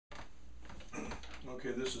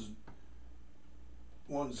Okay, this is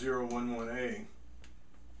 1011A.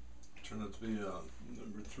 Turn out to be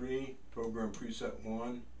number 3, program preset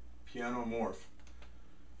 1, PianoMorph.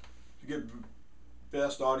 To get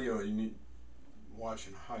best audio, you need watch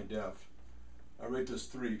in high def. I rate this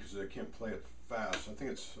 3 because I can't play it fast. I think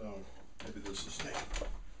it's maybe this is the same.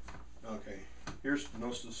 Okay, here's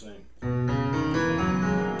no sustain.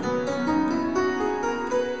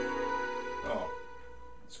 Oh,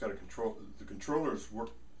 it's got a control. The controllers work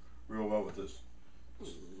real well with this.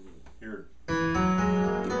 Here. It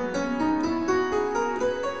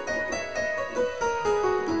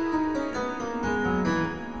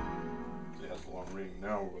has a long ring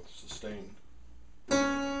now with sustain.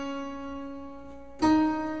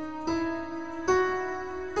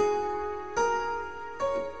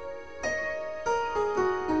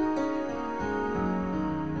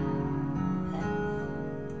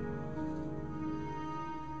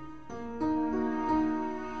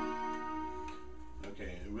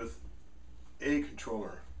 Okay, with a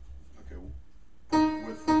controller. Okay,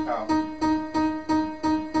 without.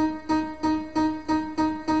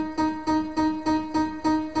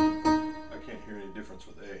 I can't hear any difference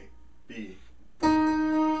with A. B. It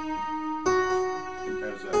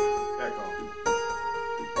has that echo.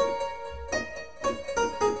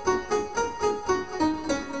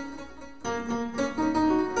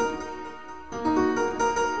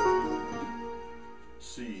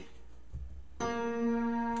 C. I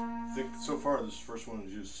think so far this first one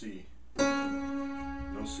is just C.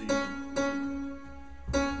 No C.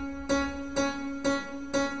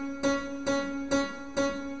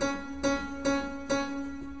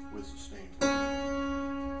 With sustain.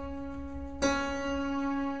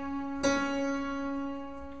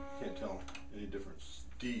 Can't tell any difference.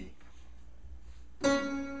 D.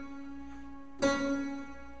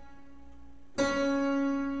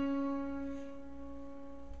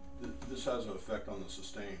 This has an effect on the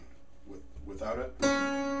sustain. Without it,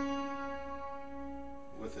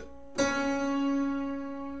 with it.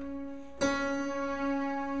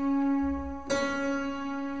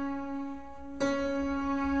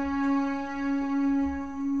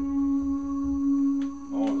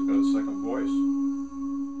 Oh, it's got a second voice.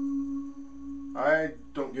 I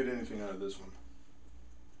don't get anything out of this one.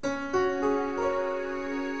 Let's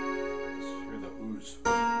hear the ooze.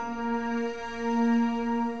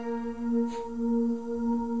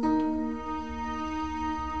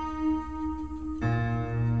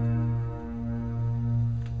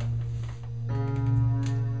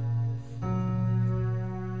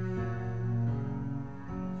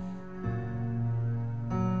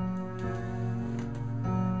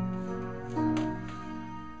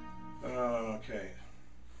 Okay.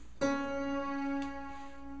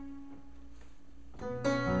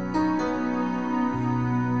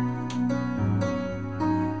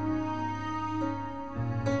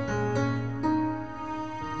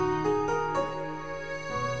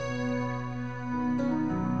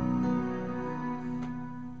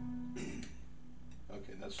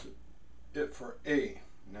 Okay, that's it for A.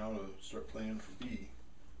 Now to start playing for B.